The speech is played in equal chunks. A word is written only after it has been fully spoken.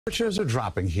Temperatures are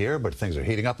dropping here, but things are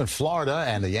heating up in Florida,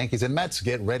 and the Yankees and Mets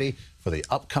get ready for the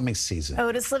upcoming season.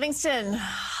 Otis Livingston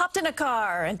hopped in a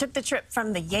car and took the trip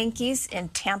from the Yankees in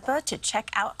Tampa to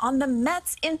check out on the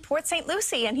Mets in Port St.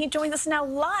 Lucie, and he joins us now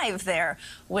live there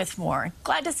with more.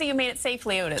 Glad to see you made it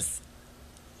safely, Otis.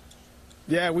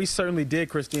 Yeah, we certainly did.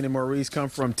 Christine and Maurice come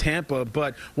from Tampa,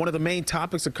 but one of the main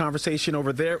topics of conversation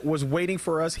over there was waiting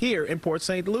for us here in Port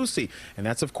St. Lucie. And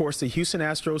that's, of course, the Houston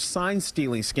Astros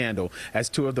sign-stealing scandal, as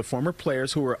two of the former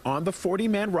players who were on the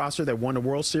 40-man roster that won the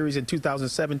World Series in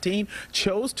 2017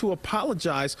 chose to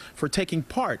apologize for taking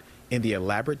part in the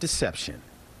elaborate deception.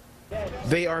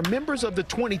 They are members of the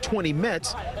 2020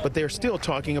 Mets, but they're still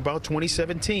talking about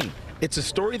 2017. It's a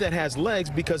story that has legs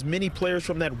because many players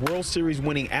from that World Series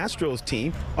winning Astros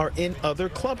team are in other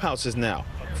clubhouses now.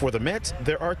 For the Mets,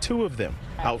 there are two of them,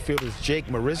 outfielders Jake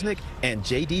Marisnick and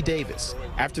J.D. Davis.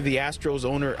 After the Astros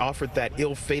owner offered that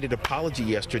ill-fated apology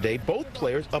yesterday, both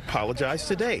players apologized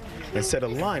today and said a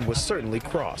line was certainly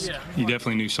crossed. You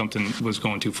definitely knew something was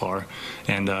going too far,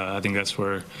 and I think that's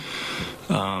where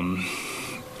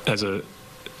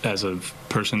as a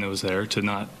person that was there, to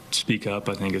not speak up,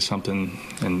 I think is something,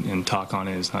 and talk on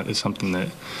it is something that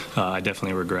I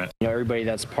definitely regret. You know, everybody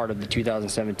that's part of the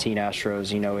 2017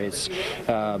 Astros, it's,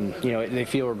 they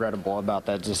feel regrettable about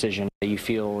that decision. You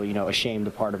feel, ashamed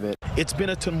a part of it. It's been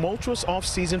a tumultuous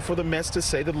offseason for the Mets, to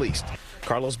say the least.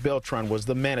 Carlos Beltran was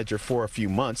the manager for a few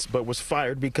months, but was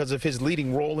fired because of his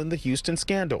leading role in the Houston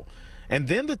scandal. And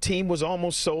then the team was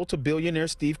almost sold to billionaire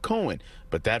Steve Cohen,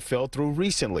 but that fell through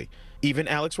recently. Even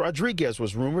Alex Rodriguez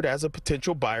was rumored as a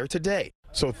potential buyer today.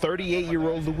 So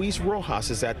 38-year-old Luis Rojas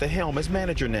is at the helm as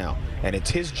manager now, and it's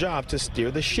his job to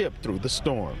steer the ship through the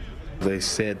storm. They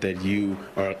said that you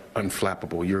are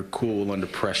unflappable, you're cool under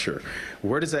pressure.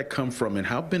 Where does that come from, and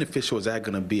how beneficial is that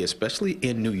going to be, especially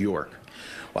in New York?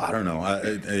 Well, I don't know.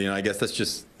 I guess that's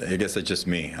just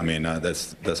me. I mean,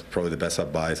 that's probably the best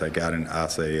advice I got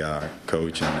as a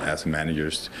coach and as a manager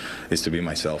is to be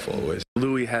myself always.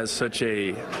 Louis has such a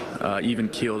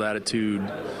even-keeled attitude.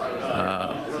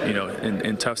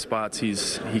 In tough spots,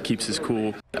 he keeps his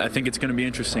cool. I think it's going to be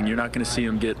interesting. You're not going to see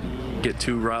him get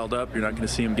too riled up. You're not going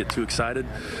to see him get too excited.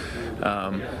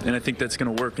 And I think that's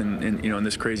going to work in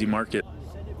this crazy market.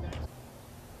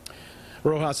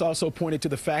 Rojas also pointed to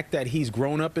the fact that he's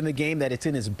grown up in the game, that it's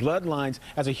in his bloodlines,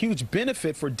 as a huge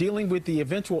benefit for dealing with the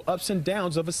eventual ups and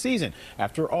downs of a season.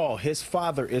 After all, his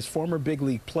father is former big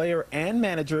league player and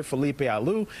manager Felipe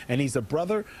Alou, and he's the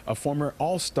brother of former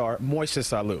All-Star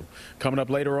Moises Alou. Coming up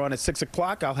later on at 6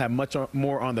 o'clock, I'll have much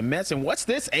more on the Mets. And what's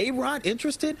this? A-Rod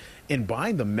interested in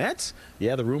buying the Mets?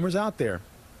 Yeah, the rumor's out there.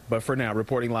 But for now,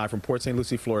 reporting live from Port St.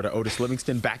 Lucie, Florida, Otis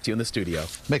Livingston, back to you in the studio.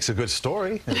 Makes a good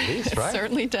story, at least, right?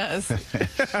 Certainly does.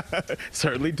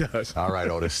 Certainly does. All right,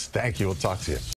 Otis. Thank you. We'll talk to you.